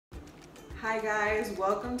Hi guys,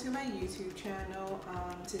 welcome to my YouTube channel.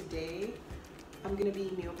 Today I'm gonna be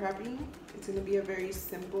meal prepping. It's gonna be a very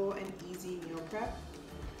simple and easy meal prep.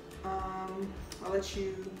 I'll let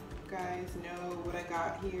you guys know what I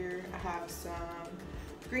got here. I have some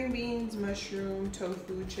green beans, mushroom,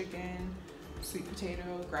 tofu, chicken, sweet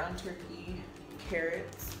potato, ground turkey,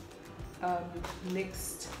 carrots,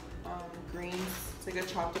 mixed greens. It's like a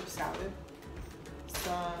chopped up salad,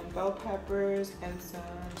 some bell peppers, and some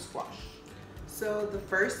squash. So the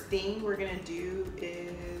first thing we're gonna do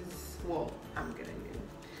is,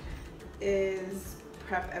 is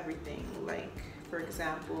prep everything. Like, for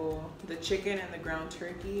example, the chicken and the ground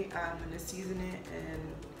turkey, I'm gonna season it and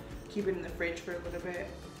keep it in the fridge for a little bit.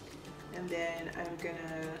 And then I'm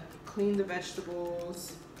gonna clean the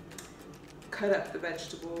vegetables, cut up the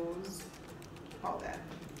vegetables, all that.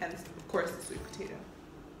 And of course the sweet potato.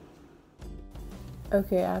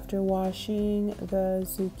 Okay, after washing the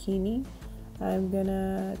zucchini, I'm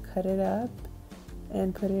gonna cut it up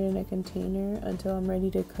and put it in a container until I'm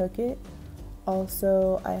ready to cook it.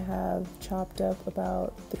 Also, I have chopped up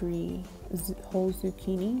about 3 whole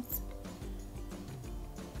zucchinis.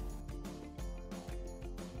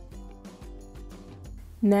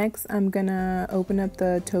 Next, I'm gonna open up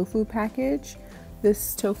the tofu package.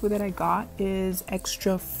 This tofu that I got is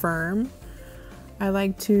extra firm. I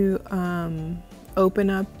like to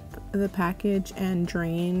open up the package and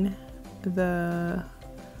drain the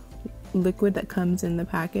liquid that comes in the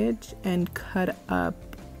package and cut up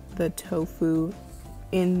the tofu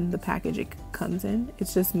in the package it comes in.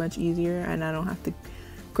 It's just much easier and I don't have to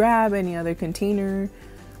grab any other container,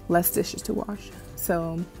 less dishes to wash.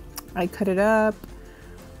 So I cut it up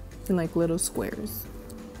in like little squares.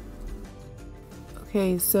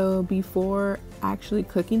 Okay, so before actually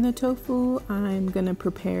cooking the tofu, I'm gonna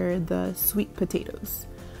prepare the sweet potatoes.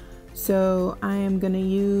 So I am gonna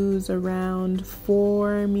use around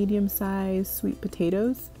 4 medium-sized sweet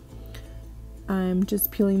potatoes. I'm just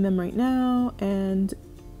peeling them right now, and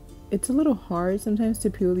it's a little hard sometimes to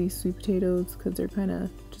peel these sweet potatoes because they're kind of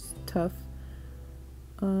just tough.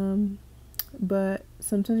 But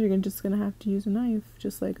sometimes you're just gonna have to use a knife,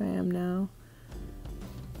 just like I am now.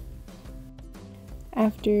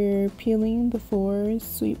 After peeling the 4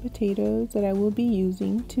 sweet potatoes that I will be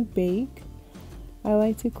using to bake, I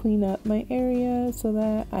like to clean up my area so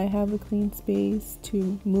that I have a clean space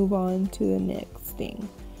to move on to the next thing,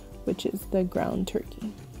 which is the ground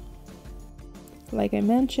turkey. Like I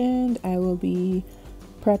mentioned, I will be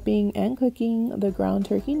prepping and cooking the ground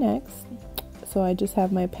turkey next. So I just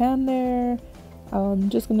have my pan there.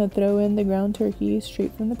 I'm just gonna throw in the ground turkey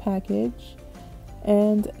straight from the package.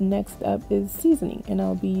 And next up is seasoning, and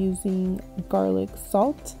I'll be using garlic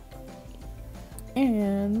salt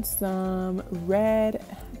and some red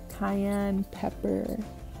cayenne pepper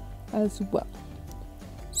as well.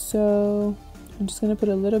 So I'm just gonna put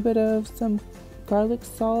a little bit of some garlic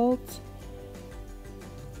salt,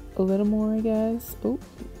 a little more I guess, oh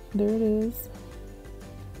there it is,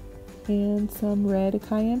 and some red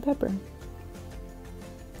cayenne pepper.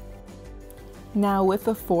 Now with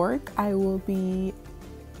a fork, I will be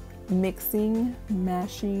mashing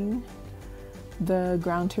the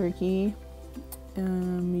ground turkey.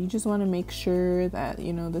 You just want to make sure that,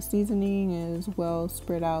 you know, the seasoning is well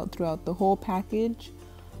spread out throughout the whole package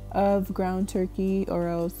of ground turkey, or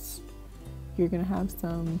else you're gonna have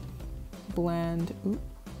some bland,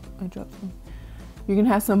 you're gonna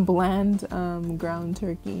have some bland ground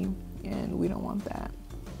turkey, and we don't want that.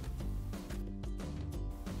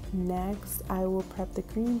 Next, I will prep the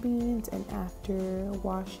green beans, and after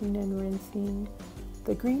washing and rinsing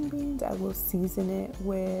the green beans, I will season it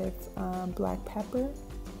with black pepper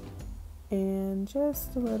and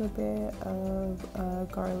just a little bit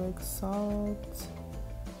of garlic salt.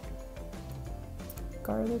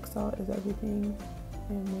 Garlic salt is everything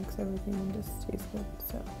and makes everything just taste good.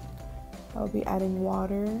 So I'll be adding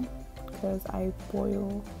water because I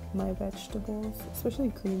boil my vegetables, especially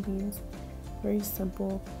green beans. Very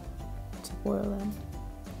simple to boil them.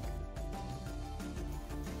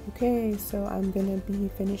 Okay, so I'm gonna be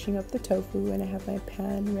finishing up the tofu, and I have my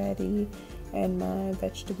pan ready and my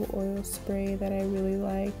vegetable oil spray that I really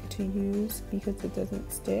like to use because it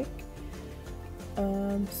doesn't stick.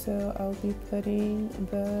 So I'll be putting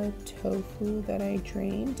the tofu that I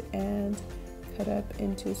drained and cut up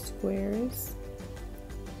into squares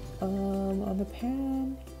on the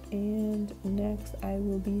pan. And next I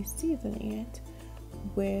will be seasoning it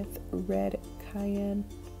with red cayenne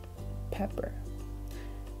pepper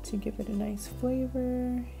to give it a nice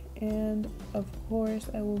flavor. And of course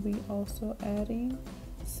I will be also adding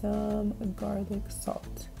some garlic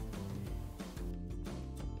salt.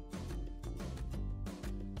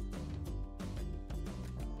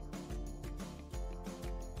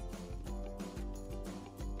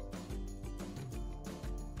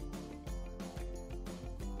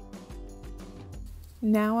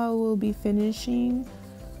 Now I will be finishing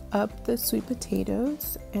up the sweet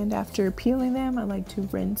potatoes, and after peeling them I like to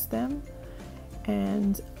rinse them,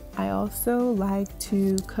 and I also like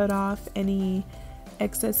to cut off any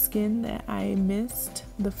excess skin that I missed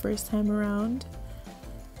the first time around.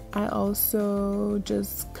 I also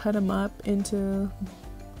just cut them up into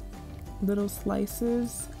little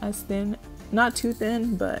slices, as thin, not too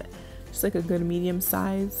thin, but just like a good medium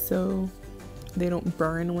size so they don't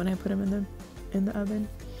burn when I put them in the oven.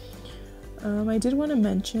 I did want to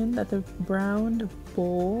mention that the brown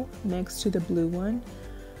bowl next to the blue one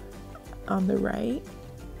on the right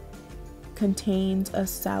contains a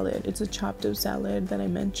salad. It's a chopped up salad that I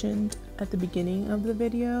mentioned at the beginning of the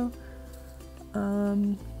video.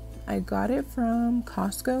 I got it from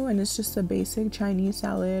Costco, and it's just a basic Chinese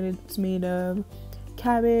salad. It's made of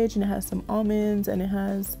cabbage, and it has some almonds, and it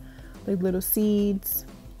has like little seeds,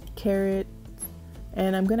 carrot,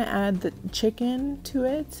 and I'm gonna add the chicken to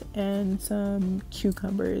it and some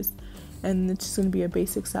cucumbers, and it's just gonna be a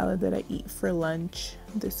basic salad that I eat for lunch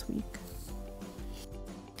this week.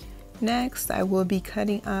 Next, I will be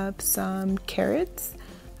cutting up some carrots.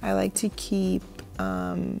 I like to keep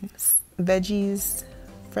veggies,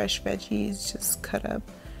 fresh veggies, just cut up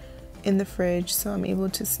in the fridge so I'm able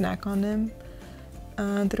to snack on them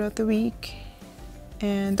throughout the week.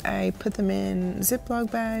 And I put them in Ziploc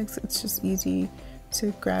bags. It's just easy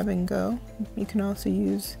to grab and go. You can also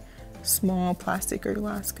use small plastic or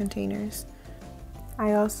glass containers.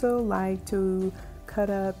 I also like to cut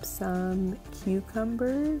up some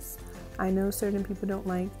cucumbers. I know certain people don't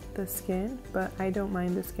like the skin, but I don't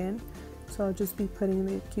mind the skin. So I'll just be putting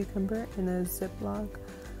the cucumber in a Ziploc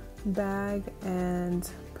bag and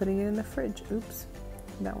putting it in the fridge. Oops,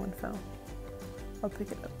 that one fell. I'll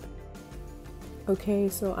pick it up. Okay,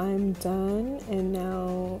 so I'm done, and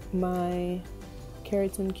now my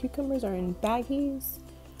carrots and cucumbers are in baggies.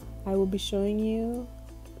 I will be showing you.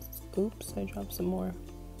 Oops, I dropped some more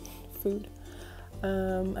food.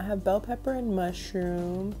 I have bell pepper and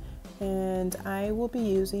mushroom, and I will be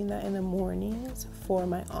using that in the mornings for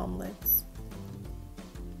my omelets.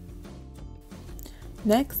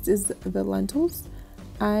 Next is the lentils.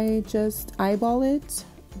 I just eyeball it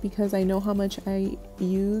because I know how much I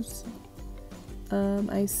use.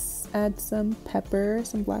 I add some pepper,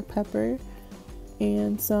 some black pepper,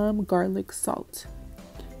 and some garlic salt.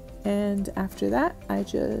 And after that, I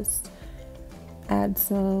just add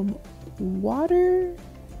some water,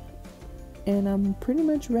 and I'm pretty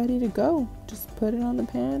much ready to go. Just put it on the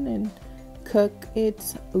pan and cook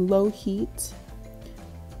it low heat,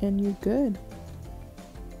 and you're good.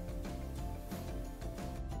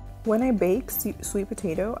 When I bake sweet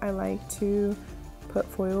potato, I like to put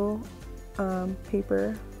foil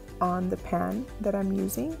paper on the pan that I'm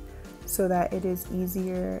using so that it is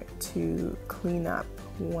easier to clean up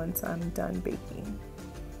once I'm done baking.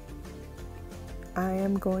 I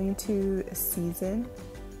am going to season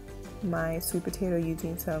my sweet potato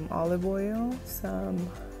using some olive oil, some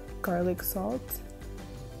garlic salt,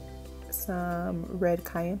 some red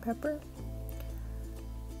cayenne pepper.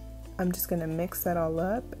 I'm just gonna mix that all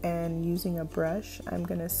up, and using a brush, I'm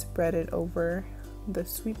gonna spread it over the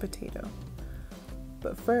sweet potato.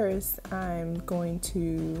 But first, I'm going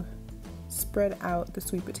to spread out the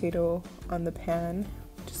sweet potato on the pan.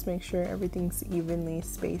 Just make sure everything's evenly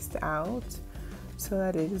spaced out so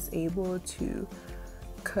that it is able to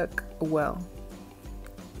cook well.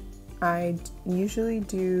 I usually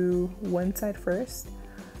do one side first,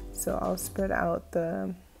 so I'll spread out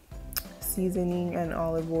the seasoning and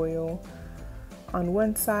olive oil on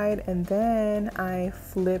one side, and then I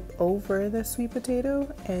flip over the sweet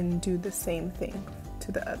potato and do the same thing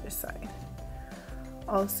to the other side.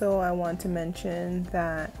 Also, I want to mention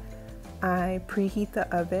that I preheat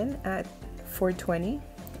the oven at 420,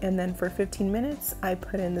 and then for 15 minutes I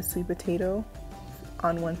put in the sweet potato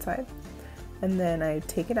on one side, and then I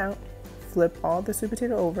take it out, flip all the sweet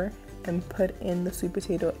potato over, and put in the sweet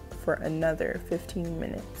potato for another 15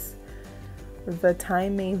 minutes. The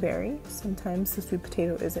time may vary. Sometimes the sweet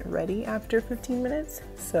potato isn't ready after 15 minutes,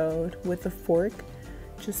 so with a fork,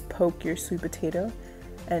 just poke your sweet potato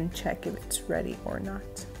and check if it's ready or not.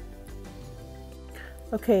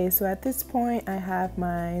 Okay, so at this point I have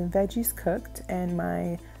my veggies cooked and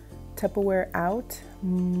my Tupperware out.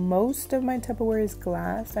 Most of my Tupperware is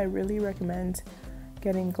glass. I really recommend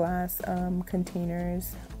getting glass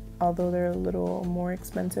containers, although they're a little more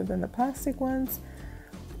expensive than the plastic ones.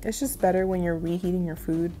 It's just better when you're reheating your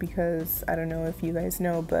food, because I don't know if you guys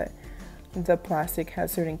know, but the plastic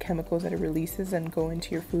has certain chemicals that it releases and go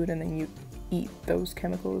into your food, and then you eat those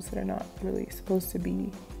chemicals that are not really supposed to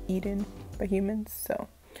be eaten by humans. So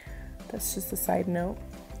That's just a side note.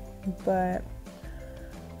 But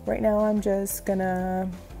right now I'm just gonna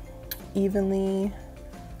evenly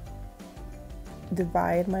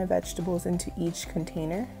divide my vegetables into each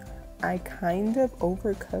container. I kind of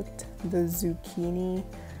overcooked the zucchini.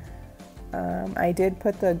 I did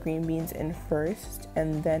put the green beans in first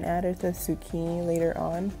and then added the zucchini later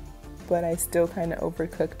on, but I still kind of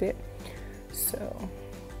overcooked it. So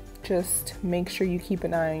just make sure you keep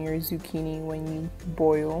an eye on your zucchini when you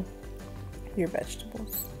boil your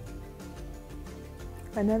vegetables.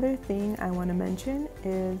 Another thing I want to mention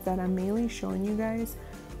is that I'm mainly showing you guys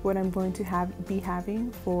what I'm going to be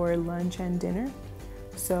having for lunch and dinner.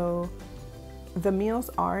 So the meals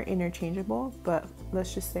are interchangeable, but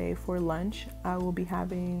let's just say for lunch I will be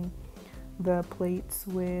having the plates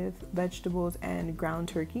with vegetables and ground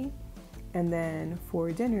turkey, and then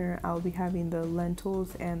for dinner I'll be having the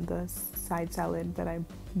lentils and the side salad that I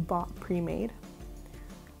bought pre-made.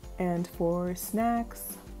 And for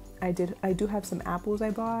snacks, I do have some apples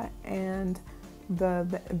I bought, and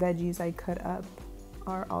the veggies I cut up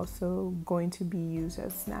are also going to be used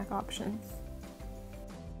as snack options.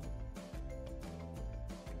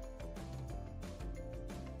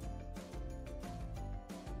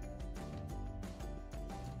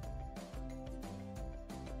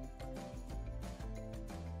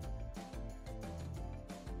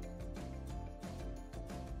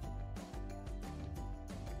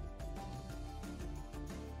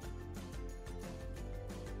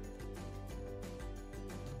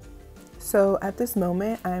 So at this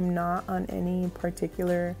moment, I'm not on any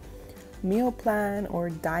particular meal plan or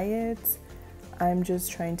diet. I'm just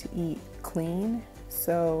trying to eat clean.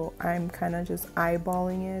 So I'm kind of just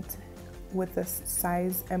eyeballing it with the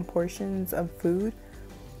size and portions of food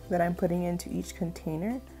that I'm putting into each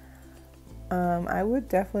container. I would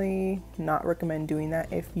definitely not recommend doing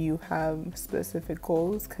that if you have specific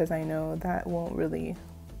goals, because I know that won't really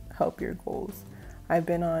help your goals. I've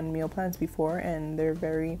been on meal plans before and they're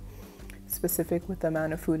very specific with the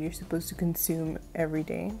amount of food you're supposed to consume every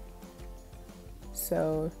day.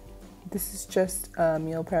 So this is just a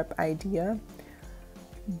meal prep idea,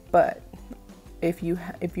 but if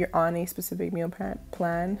you're on a specific meal prep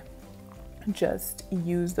plan, just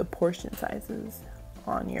use the portion sizes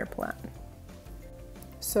on your plan.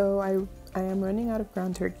 So I am running out of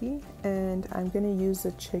ground turkey, and I'm gonna use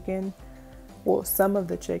the chicken, well, some of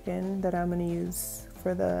the chicken that I'm gonna use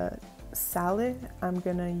for the salad. I'm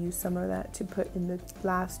gonna use some of that to put in the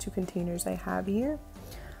last two containers I have here.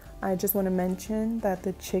 I just want to mention that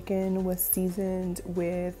the chicken was seasoned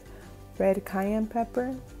with red cayenne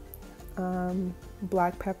pepper,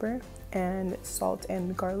 black pepper, and salt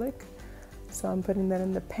and garlic. So I'm putting that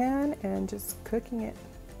in the pan and just cooking it.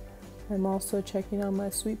 I'm also checking on my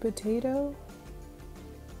sweet potato.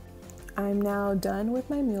 I'm now done with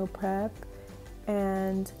my meal prep,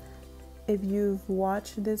 and if you've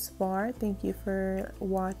watched this far, thank you for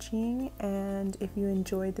watching, and if you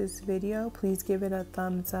enjoyed this video, please give it a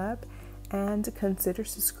thumbs up and consider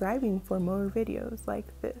subscribing for more videos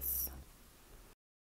like this.